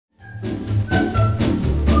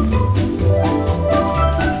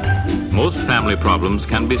family problems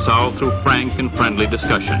can be solved through frank and friendly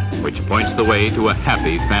discussion, which points the way to a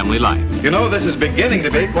happy family life. You know, this is beginning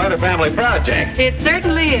to be quite a family project. It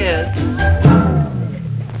certainly is.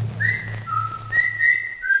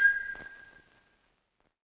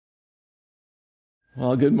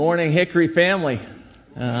 Well, good morning, Hickory family.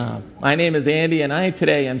 My name is Andy, and I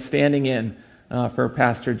today am standing in for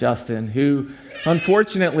Pastor Justin, who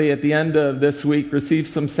unfortunately at the end of this week received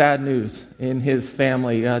some sad news in his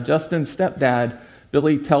family. Justin's stepdad,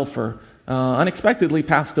 Billy Telfer, unexpectedly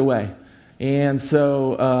passed away. And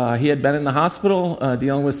so he had been in the hospital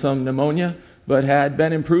dealing with some pneumonia, but had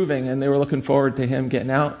been improving, and they were looking forward to him getting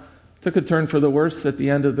out. Took a turn for the worse at the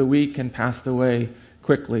end of the week and passed away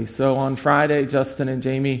quickly. So on Friday, Justin and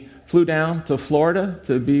Jamie flew down to Florida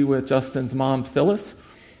to be with Justin's mom, Phyllis,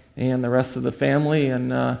 and the rest of the family.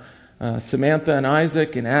 And Samantha and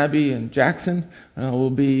Isaac and Abby and Jackson will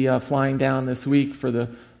be flying down this week for the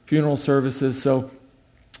funeral services. So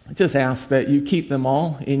I just ask that you keep them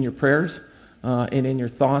all in your prayers and in your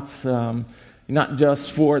thoughts, not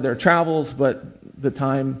just for their travels, but the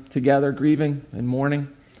time together, grieving and mourning.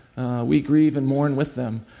 We grieve and mourn with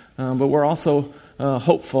them. But we're also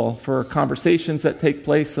hopeful for conversations that take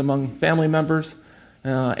place among family members.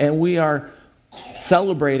 And we are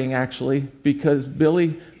celebrating, actually, because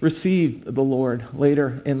Billy received the Lord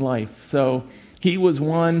later in life. So he was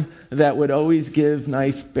one that would always give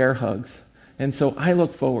nice bear hugs. And so I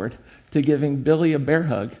look forward to giving Billy a bear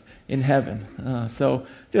hug in heaven. So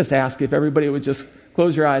just ask if everybody would just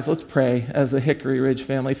close your eyes. Let's pray as a Hickory Ridge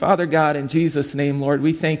family. Father God, in Jesus' name, Lord,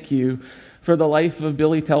 we thank you for the life of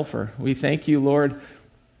Billy Telfer. We thank you, Lord,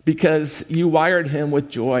 because you wired him with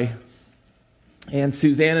joy. And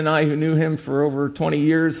Suzanne and I, who knew him for over 20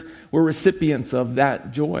 years, were recipients of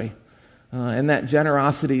that joy and that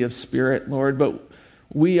generosity of spirit, Lord. But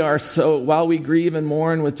we are so, while we grieve and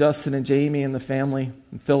mourn with Justin and Jamie and the family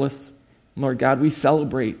and Phyllis, Lord God, we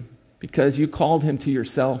celebrate because you called him to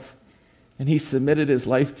yourself and he submitted his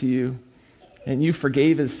life to you and you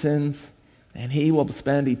forgave his sins. And he will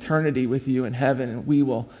spend eternity with you in heaven, and we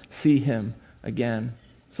will see him again.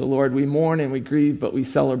 So, Lord, we mourn and we grieve, but we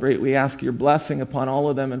celebrate. We ask your blessing upon all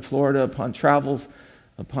of them in Florida, upon travels,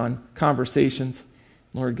 upon conversations,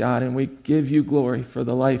 Lord God. And we give you glory for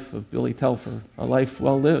the life of Billy Telfer, a life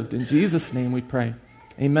well lived. In Jesus' name we pray.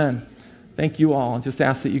 Amen. Thank you all. And just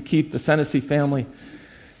ask that you keep the Senesi family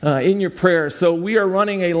in your prayers. So we are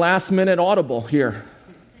running a last-minute audible here.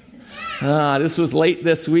 This was late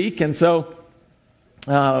this week, and so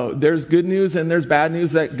there's good news and there's bad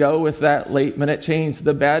news that go with that late minute change.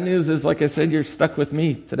 The bad news is, like I said, you're stuck with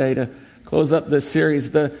me today to close up this series.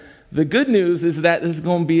 The good news is that this is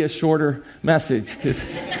going to be a shorter message.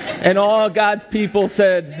 And all God's people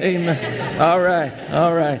said, amen. All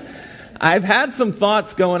right. I've had some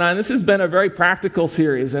thoughts going on. This has been a very practical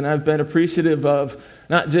series, and I've been appreciative of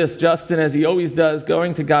not just Justin, as he always does,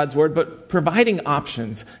 going to God's Word, but providing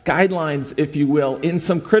options, guidelines, if you will, in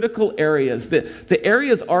some critical areas. The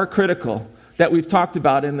areas are critical that we've talked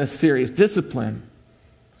about in this series: discipline,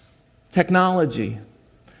 technology,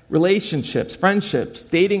 relationships, friendships,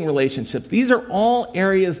 dating relationships. These are all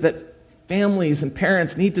areas that families and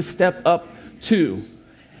parents need to step up to.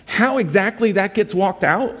 How exactly that gets walked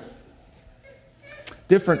out?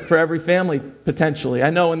 Different for every family, potentially. I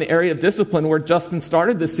know in the area of discipline, where Justin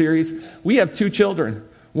started this series, we have 2 children.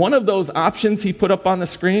 One of those options he put up on the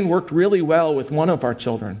screen worked really well with one of our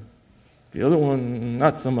children. The other one,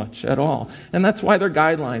 not so much at all. And that's why they're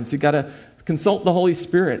guidelines. You got to consult the Holy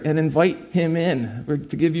Spirit and invite him in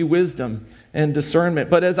to give you wisdom and discernment.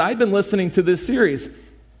 But as I've been listening to this series,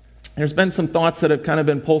 there's been some thoughts that have kind of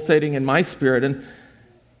been pulsating in my spirit.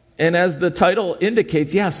 And as the title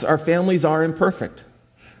indicates, yes, our families are imperfect.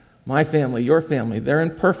 My family, your family, they're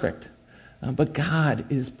imperfect. But God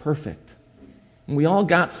is perfect. And we all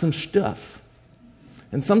got some stuff.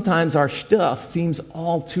 And sometimes our stuff seems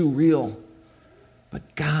all too real.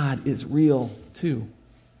 But God is real too.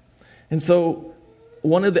 And so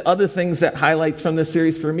one of the other things that highlights from this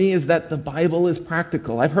series for me is that the Bible is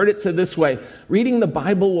practical. I've heard it said this way: reading the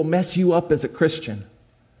Bible will mess you up as a Christian.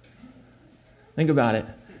 Think about it.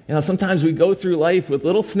 You know, sometimes we go through life with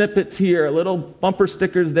little snippets here, little bumper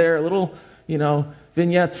stickers there, little,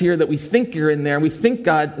 vignettes here that we think are in there. And we think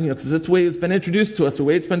God, because that's the way it's been introduced to us, the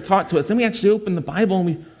way it's been taught to us. Then we actually open the Bible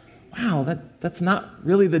and that's not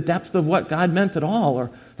really the depth of what God meant at all, or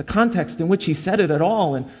the context in which he said it at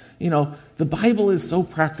all. And, the Bible is so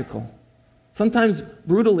practical, sometimes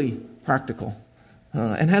brutally practical,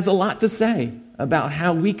 and has a lot to say about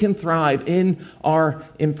how we can thrive in our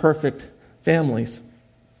imperfect families.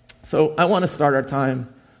 So I want to start our time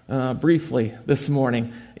briefly this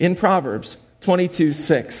morning in Proverbs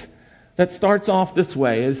 22:6 that starts off this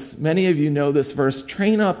way. As many of you know this verse,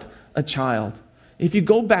 train up a child. If you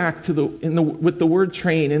go back to with the word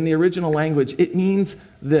train in the original language, it means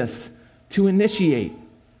this: to initiate,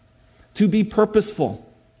 to be purposeful,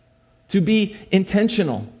 to be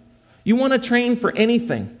intentional. You want to train for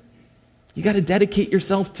anything, you got to dedicate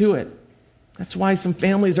yourself to it. That's why some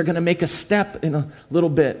families are going to make a step in a little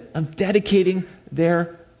bit of dedicating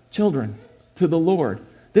their children to the Lord.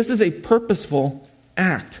 This is a purposeful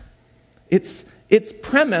act. Its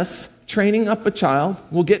premise, training up a child,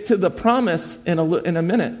 we'll get to the promise in a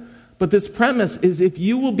minute, but this premise is if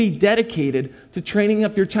you will be dedicated to training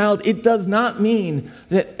up your child, it does not mean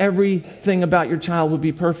that everything about your child will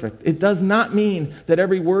be perfect. It does not mean that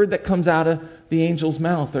every word that comes out of the angel's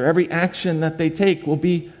mouth or every action that they take will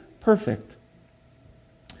be perfect.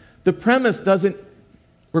 The premise doesn't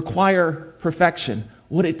require perfection.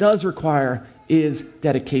 What it does require is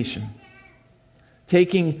dedication.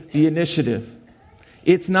 Taking the initiative.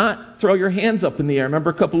 It's not throw your hands up in the air. Remember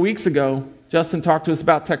a couple weeks ago, Justin talked to us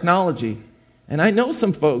about technology. And I know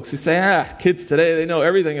some folks who say, kids today, they know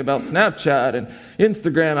everything about Snapchat and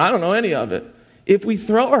Instagram. I don't know any of it. If we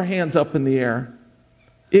throw our hands up in the air,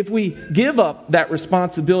 if we give up that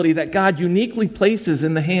responsibility that God uniquely places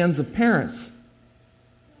in the hands of parents,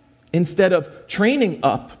 instead of training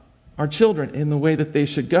up our children in the way that they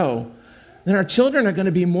should go, then our children are going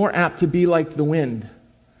to be more apt to be like the wind.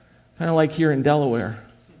 Kind of like here in Delaware.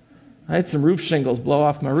 I had some roof shingles blow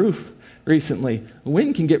off my roof recently. The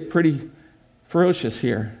wind can get pretty ferocious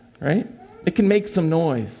here, right? It can make some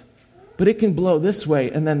noise, but it can blow this way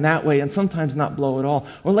and then that way and sometimes not blow at all.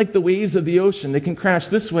 Or like the waves of the ocean, they can crash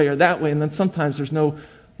this way or that way and then sometimes there's no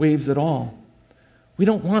waves at all. We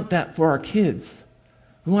don't want that for our kids.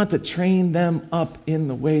 We want to train them up in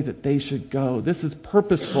the way that they should go. This is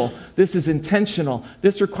purposeful. This is intentional.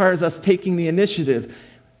 This requires us taking the initiative.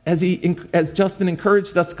 As Justin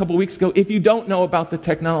encouraged us a couple weeks ago, if you don't know about the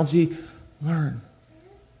technology, learn.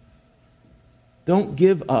 Don't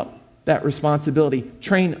give up that responsibility.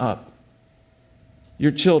 Train up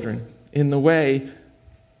your children in the way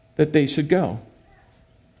that they should go.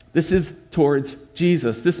 This is towards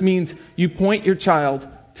Jesus. This means you point your child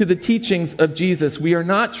to the teachings of Jesus. We are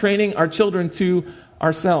not training our children to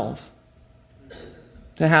ourselves,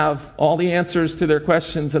 to have all the answers to their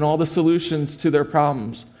questions and all the solutions to their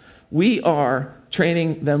problems. We are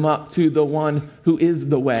training them up to the one who is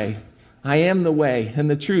the way. I am the way and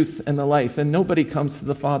the truth and the life, and nobody comes to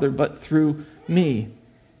the Father but through me.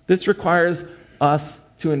 This requires us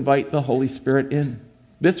to invite the Holy Spirit in.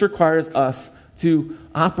 This requires us to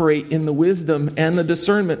operate in the wisdom and the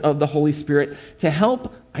discernment of the Holy Spirit to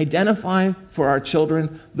help identify for our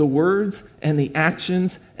children the words and the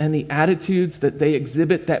actions and the attitudes that they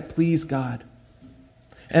exhibit that please God.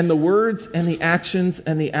 And the words and the actions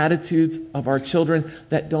and the attitudes of our children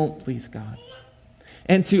that don't please God.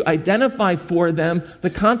 And to identify for them the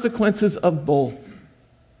consequences of both.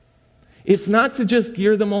 It's not to just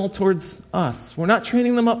gear them all towards us. We're not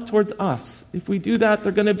training them up towards us. If we do that,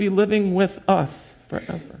 they're going to be living with us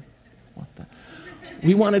forever.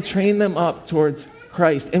 We want to train them up towards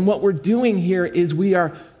Christ. And what we're doing here is we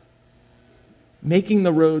are making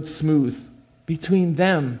the road smooth between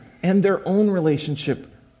them and their own relationship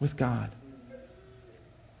with God.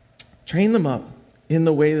 Train them up in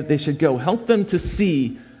the way that they should go. Help them to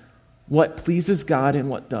see what pleases God and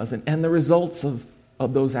what doesn't, and the results of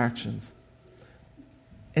those actions.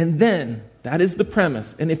 And then, that is the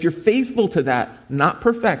premise. And if you're faithful to that, not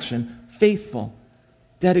perfection, faithful,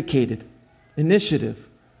 dedicated, initiative,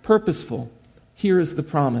 purposeful, here is the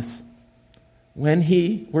promise. When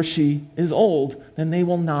he or she is old, then they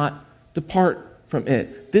will not depart from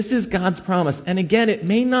it. This is God's promise. And again, it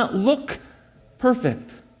may not look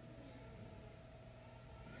perfect.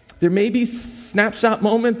 There may be snapshot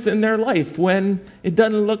moments in their life when it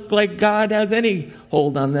doesn't look like God has any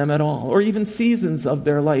hold on them at all, or even seasons of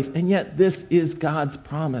their life. And yet this is God's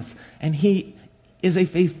promise. And he is a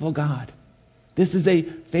faithful God. This is a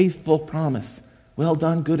faithful promise. Well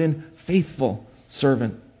done, good and faithful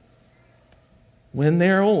servant. When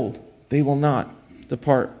they're old, they will not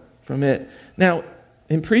depart from it. Now,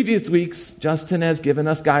 in previous weeks, Justin has given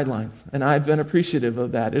us guidelines, and I've been appreciative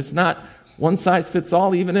of that. It's not one size fits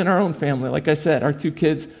all, even in our own family. Like I said, our two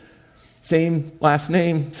kids, same last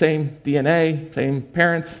name, same DNA, same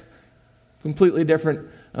parents, completely different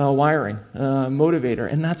wiring,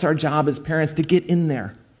 motivator. And that's our job as parents, to get in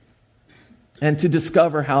there and to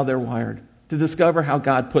discover how they're wired, to discover how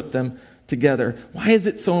God put them together. Why is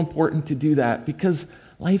it so important to do that? Because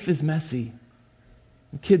life is messy.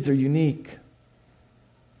 The kids are unique.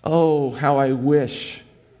 Oh, how I wish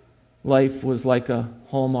life was like a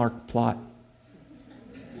Hallmark plot.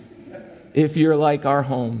 If you're like our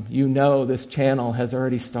home, you know this channel has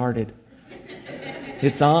already started.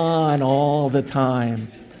 It's on all the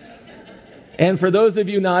time. And for those of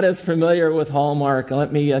you not as familiar with Hallmark,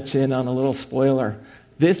 let me let you in on a little spoiler.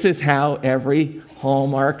 This is how every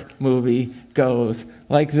Hallmark movie goes,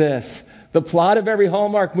 like this. The plot of every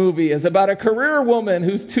Hallmark movie is about a career woman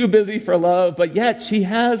who's too busy for love, but yet she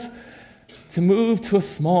has to move to a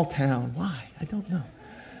small town. Why? I don't know.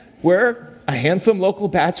 Where a handsome local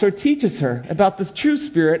bachelor teaches her about the true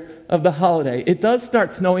spirit of the holiday. It does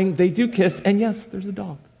start snowing, they do kiss, and yes, there's a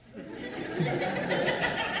dog.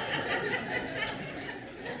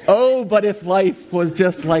 Oh, but if life was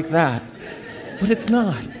just like that. But it's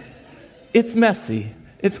not. It's messy.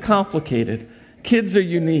 It's complicated. Kids are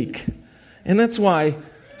unique. And that's why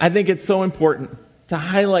I think it's so important to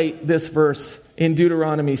highlight this verse in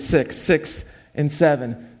Deuteronomy 6 and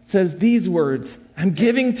 7. It says, these words I'm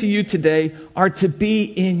giving to you today are to be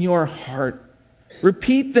in your heart.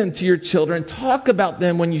 Repeat them to your children. Talk about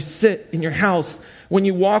them when you sit in your house, when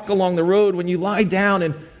you walk along the road, when you lie down,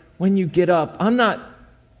 and when you get up. I'm not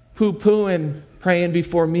poo-pooing praying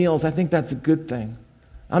before meals. I think that's a good thing.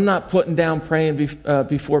 I'm not putting down praying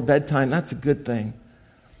before bedtime. That's a good thing.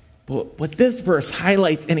 But what this verse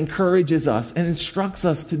highlights and encourages us and instructs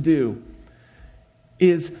us to do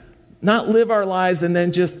is not live our lives and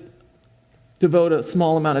then just devote a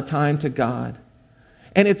small amount of time to God.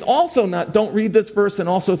 And it's also not, don't read this verse and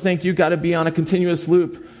also think you got to be on a continuous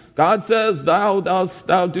loop. God says, thou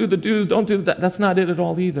do the do's, don't do that. That's not it at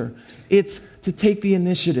all either. It's to take the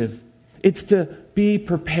initiative. It's to be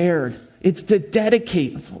prepared. It's to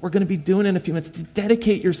dedicate. That's what we're going to be doing in a few minutes. To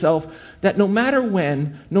dedicate yourself that no matter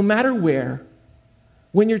when, no matter where,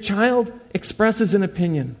 when your child expresses an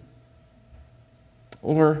opinion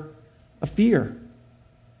or a fear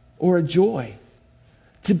or a joy,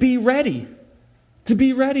 to be ready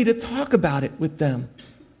to talk about it with them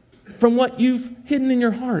from what you've hidden in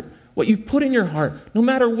your heart, what you've put in your heart, no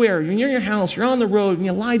matter where. You're in your house, you're on the road, and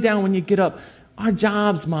you lie down when you get up. Our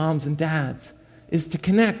jobs, moms and dads, is to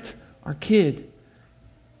connect our kid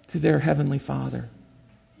to their Heavenly Father,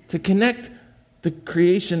 to connect the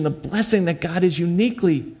creation, the blessing that God has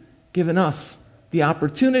uniquely given us, the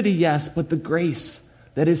opportunity, yes, but the grace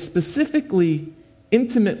that is specifically,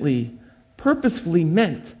 intimately, purposefully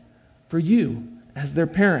meant for you as their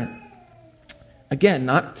parent. Again,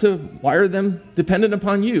 not to wire them dependent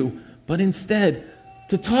upon you, but instead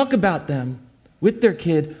to talk about them with their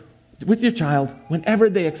kid, with your child, whenever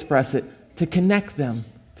they express it, to connect them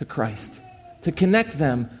to Christ, to connect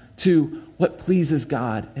them to what pleases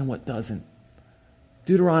God and what doesn't.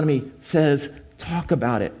 Deuteronomy says, talk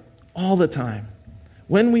about it all the time.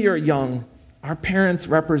 When we are young, our parents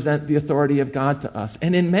represent the authority of God to us.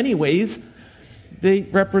 And in many ways, they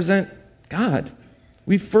represent God.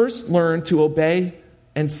 We first learn to obey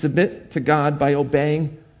and submit to God by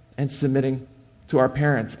obeying and submitting to our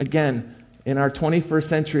parents. Again, in our 21st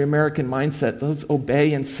century American mindset, those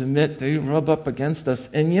obey and submit, they rub up against us.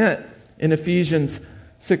 And yet, in Ephesians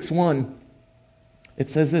 6:1, it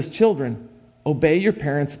says this, children, obey your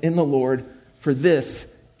parents in the Lord, for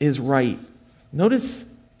this is right. Notice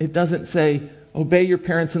it doesn't say, obey your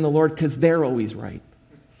parents in the Lord because they're always right.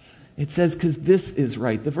 It says, because this is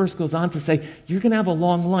right. The verse goes on to say, you're going to have a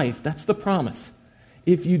long life. That's the promise.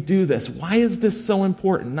 If you do this. Why is this so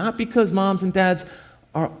important? Not because moms and dads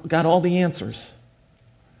got all the answers,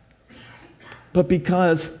 but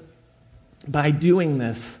because by doing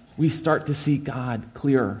this, we start to see God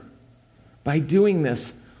clearer. By doing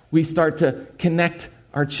this, we start to connect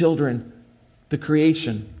our children, the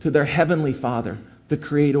creation, to their Heavenly Father, the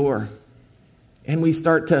Creator. And we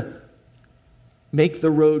start to make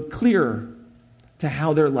the road clearer to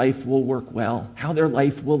how their life will work well, how their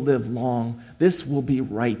life will live long. This will be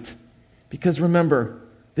right. Because remember,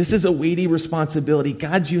 this is a weighty responsibility.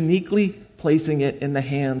 God's uniquely placing it in the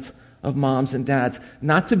hands of moms and dads,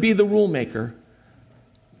 not to be the rule maker,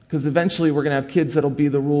 because eventually we're going to have kids that'll be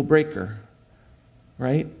the rule breaker,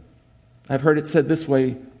 right? I've heard it said this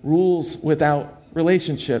way, rules without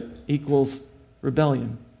relationship equals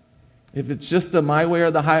rebellion. If it's just the my way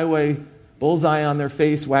or the highway, bullseye on their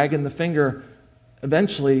face, wagging the finger,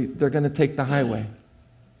 eventually they're going to take the highway.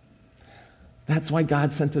 That's why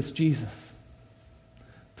God sent us Jesus.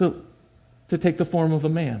 To take the form of a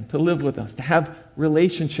man, to live with us, to have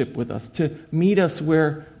relationship with us, to meet us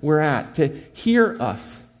where we're at, to hear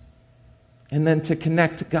us, and then to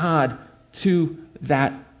connect God to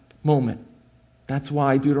that moment. That's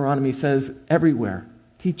why Deuteronomy says everywhere,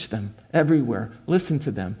 teach them, everywhere, listen to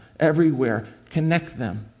them, everywhere, connect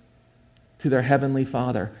them to their Heavenly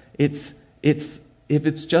Father. if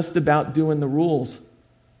it's just about doing the rules,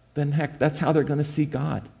 then heck, that's how they're going to see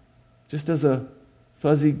God. Just as a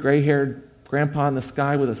fuzzy, gray-haired grandpa in the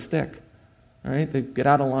sky with a stick. All right? They get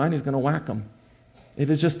out of line, he's going to whack them. If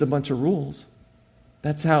it's just a bunch of rules,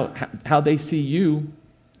 that's how they see you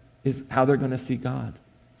is how they're going to see God.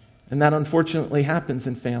 And that unfortunately happens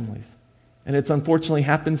in families. And it unfortunately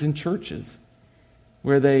happens in churches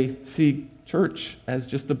where they see church as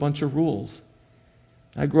just a bunch of rules.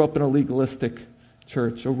 I grew up in a legalistic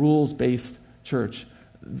church, a rules-based church.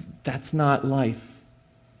 That's not life.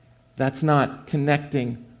 That's not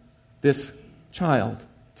connecting this child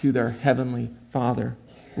to their heavenly Father.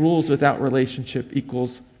 Rules without relationship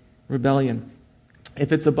equals rebellion.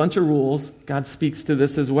 If it's a bunch of rules, God speaks to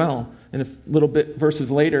this as well. In a little bit verses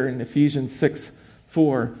later in Ephesians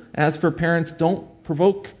 6:4, as for parents, don't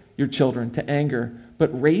provoke your children to anger, but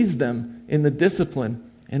raise them in the discipline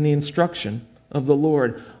and the instruction of the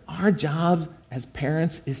Lord. Our job as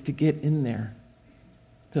parents is to get in there,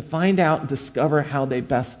 to find out and discover how they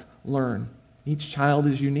best learn. Each child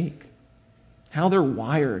is unique. How they're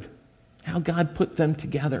wired, how God put them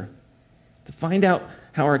together. To find out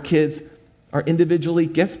how our kids are individually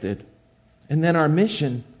gifted. And then our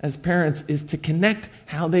mission as parents is to connect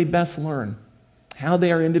how they best learn, how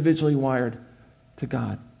they are individually wired to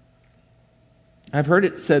God. I've heard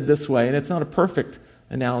it said this way, and it's not a perfect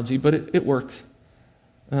analogy, but it works.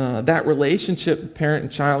 That relationship, parent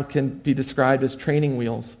and child, can be described as training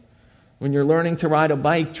wheels. When you're learning to ride a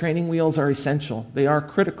bike, training wheels are essential. They are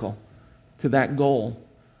critical to that goal.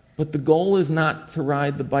 But the goal is not to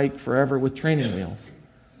ride the bike forever with training wheels.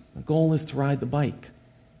 The goal is to ride the bike.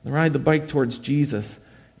 To ride the bike towards Jesus.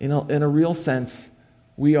 In a real sense,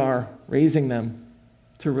 we are raising them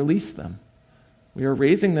to release them. We are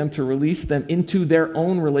raising them to release them into their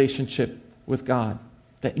own relationship with God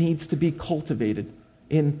that needs to be cultivated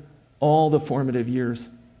in all the formative years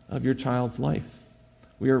of your child's life.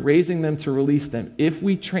 We are raising them to release them. If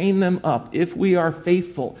we train them up, if we are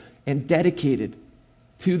faithful and dedicated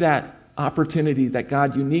to that opportunity that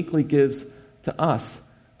God uniquely gives to us,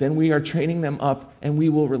 then we are training them up and we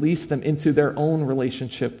will release them into their own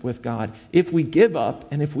relationship with God. If we give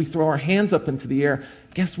up and if we throw our hands up into the air,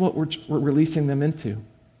 guess what we're releasing them into?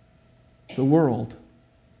 The world.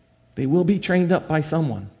 They will be trained up by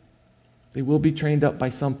someone. They will be trained up by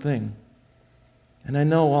something. And I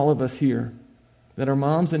know all of us here that are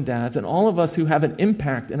moms and dads and all of us who have an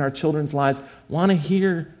impact in our children's lives want to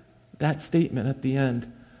hear that statement at the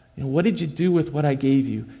end. You know, what did you do with what I gave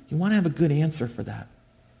you? You want to have a good answer for that.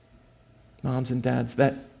 Moms and dads,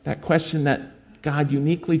 that question that God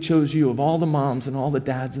uniquely chose you of all the moms and all the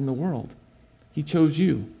dads in the world. He chose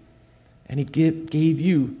you. And he gave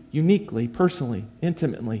you uniquely, personally,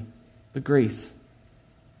 intimately, the grace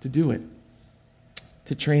to do it,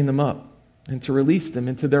 to train them up, and to release them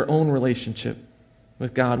into their own relationship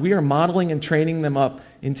with God. We are modeling and training them up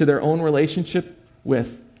into their own relationship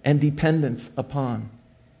with and dependence upon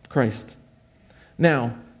Christ.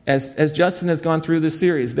 Now, as Justin has gone through this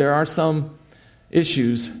series, there are some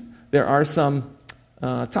issues, there are some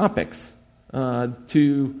topics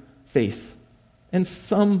to face. And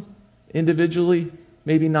some individually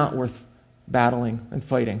maybe not worth battling and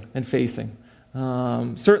fighting and facing.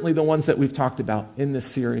 Certainly the ones that we've talked about in this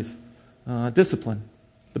series. Discipline.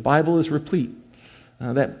 The Bible is replete.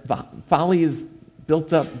 That folly is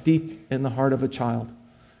built up deep in the heart of a child.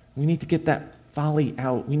 We need to get that folly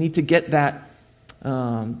out. We need to get that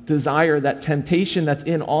desire, that temptation that's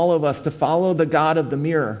in all of us to follow the God of the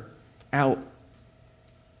mirror out.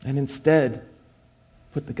 And instead,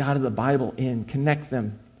 put the God of the Bible in. Connect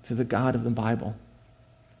them to the God of the Bible.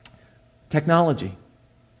 Technology.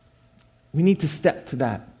 We need to step to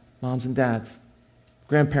that, moms and dads,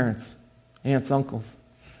 grandparents, aunts, uncles.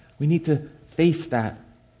 We need to face that.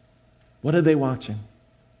 What are they watching?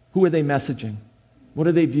 Who are they messaging? What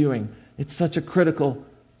are they viewing? It's such a critical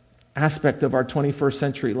aspect of our 21st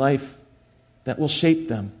century life that will shape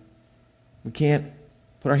them. We can't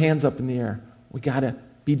put our hands up in the air. We got to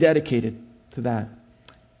be dedicated to that.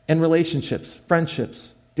 And relationships,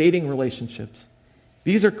 friendships, dating relationships.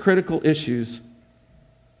 These are critical issues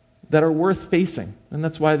that are worth facing, and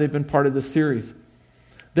that's why they've been part of this series.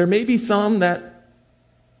 There may be some that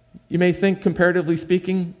you may think, comparatively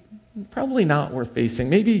speaking, probably not worth facing.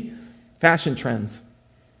 Maybe fashion trends,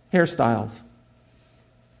 hairstyles,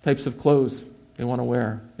 types of clothes they want to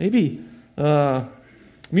wear. Maybe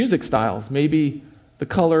music styles, maybe the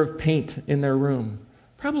color of paint in their room.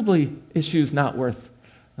 Probably issues not worth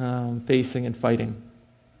facing and fighting.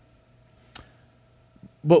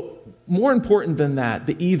 But more important than that,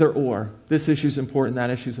 the either or, this issue's important,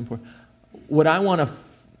 that issue's important. What I want to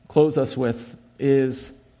close us with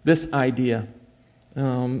is this idea.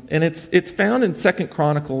 And it's found in 2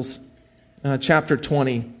 Chronicles chapter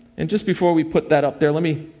 20. And just before we put that up there, let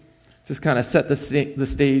me just kind of set the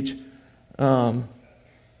stage.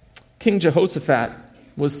 King Jehoshaphat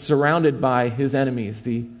was surrounded by his enemies,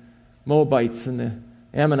 the Moabites and the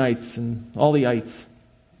Ammonites and all the ites.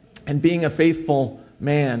 And being a faithful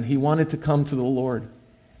man, he wanted to come to the Lord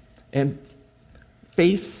and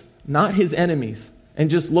face not his enemies and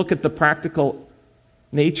just look at the practical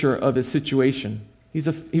nature of his situation. He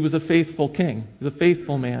was a faithful king. He was a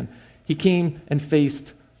faithful man. He came and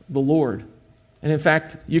faced the Lord. And in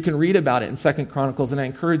fact, you can read about it in 2 Chronicles, and I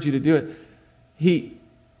encourage you to do it. He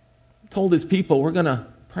told his people, we're going to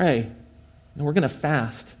pray, and we're going to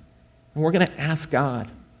fast, and we're going to ask God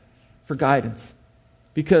for guidance.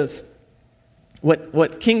 Because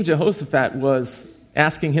what King Jehoshaphat was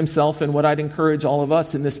asking himself, and what I'd encourage all of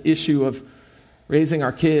us in this issue of raising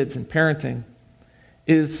our kids and parenting,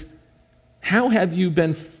 is how have you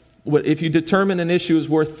been, if you determine an issue is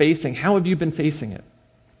worth facing, how have you been facing it?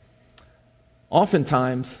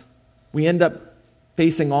 Oftentimes, we end up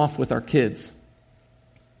facing off with our kids,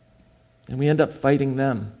 and we end up fighting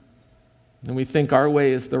them. And we think our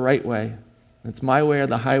way is the right way. It's my way or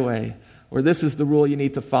the highway, or this is the rule you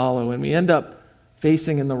need to follow. And we end up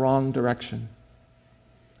facing in the wrong direction.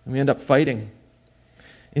 And we end up fighting.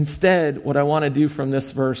 Instead, what I want to do from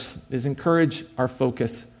this verse is encourage our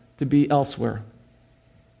focus to be elsewhere.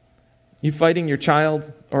 You fighting your child,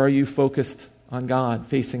 or are you focused on God,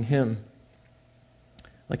 facing Him?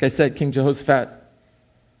 Like I said, King Jehoshaphat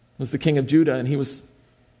was the king of Judah, and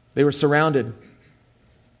they were surrounded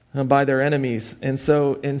by their enemies. And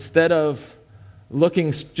so instead of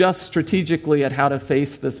looking just strategically at how to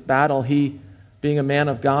face this battle, he, being a man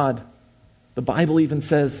of God, the Bible even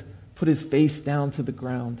says, put his face down to the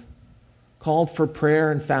ground, called for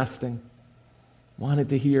prayer and fasting, wanted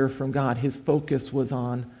to hear from God. His focus was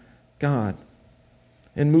on God.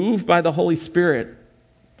 And moved by the Holy Spirit,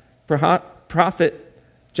 Prophet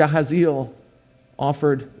Jahaziel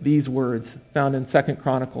offered these words found in 2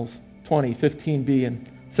 Chronicles 20, 15b and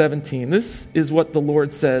 17. This is what the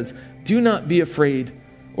Lord says. Do not be afraid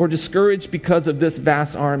or discouraged because of this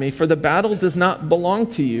vast army, for the battle does not belong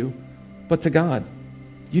to you, but to God.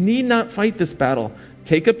 You need not fight this battle.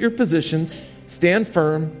 Take up your positions, stand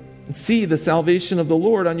firm, and see the salvation of the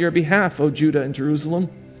Lord on your behalf, O Judah and Jerusalem.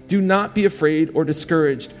 Do not be afraid or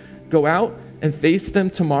discouraged. Go out and face them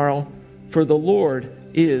tomorrow, for the Lord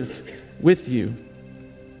is with you.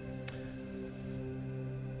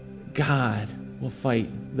 God will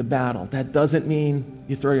fight the battle. That doesn't mean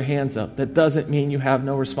you throw your hands up. That doesn't mean you have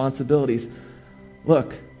no responsibilities.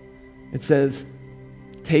 Look, it says,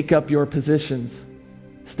 take up your positions,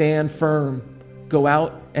 stand firm, go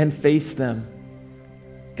out and face them.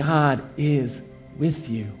 God is with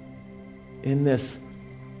you in this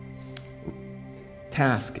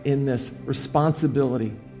task, in this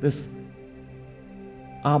responsibility, this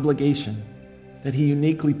obligation that He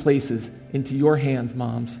uniquely places into your hands,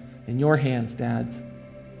 moms, and your hands, dads,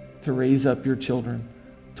 to raise up your children,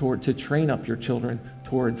 to train up your children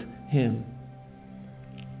towards Him.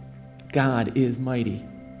 God is mighty.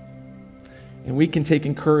 And we can take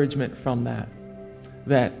encouragement from that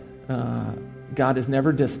God is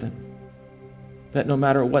never distant, that no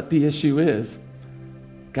matter what the issue is,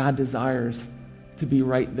 God desires to be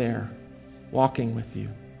right there, walking with you.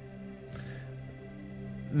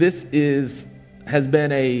 This has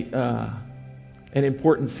been an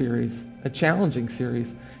important series, a challenging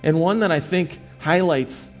series, and one that I think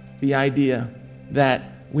highlights the idea that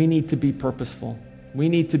we need to be purposeful. We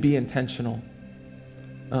need to be intentional.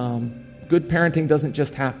 Good parenting doesn't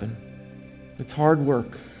just happen. It's hard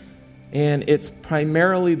work, and it's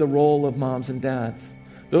primarily the role of moms and dads.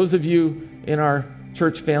 Those of you in our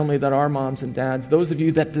church family that are moms and dads, those of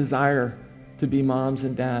you that desire to be moms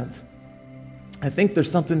and dads, I think there's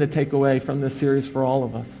something to take away from this series for all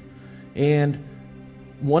of us. And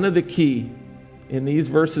one of the key in these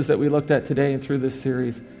verses that we looked at today and through this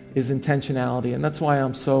series is intentionality. And that's why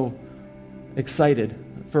I'm so excited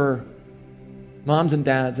for moms and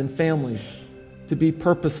dads and families to be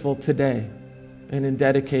purposeful today and in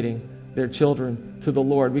dedicating their children to the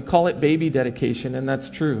Lord. We call it baby dedication, and that's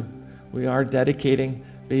true. We are dedicating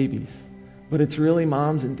babies. But it's really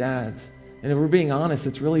moms and dads. And if we're being honest,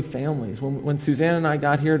 it's really families. When Suzanne and I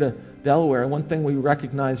got here to Delaware, one thing we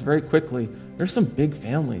recognized very quickly, there's some big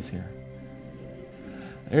families here.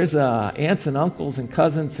 There's aunts and uncles and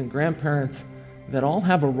cousins and grandparents that all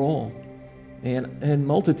have a role and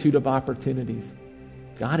multitude of opportunities.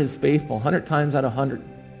 God is faithful 100 times out of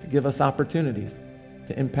 100 to give us opportunities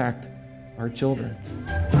to impact our children.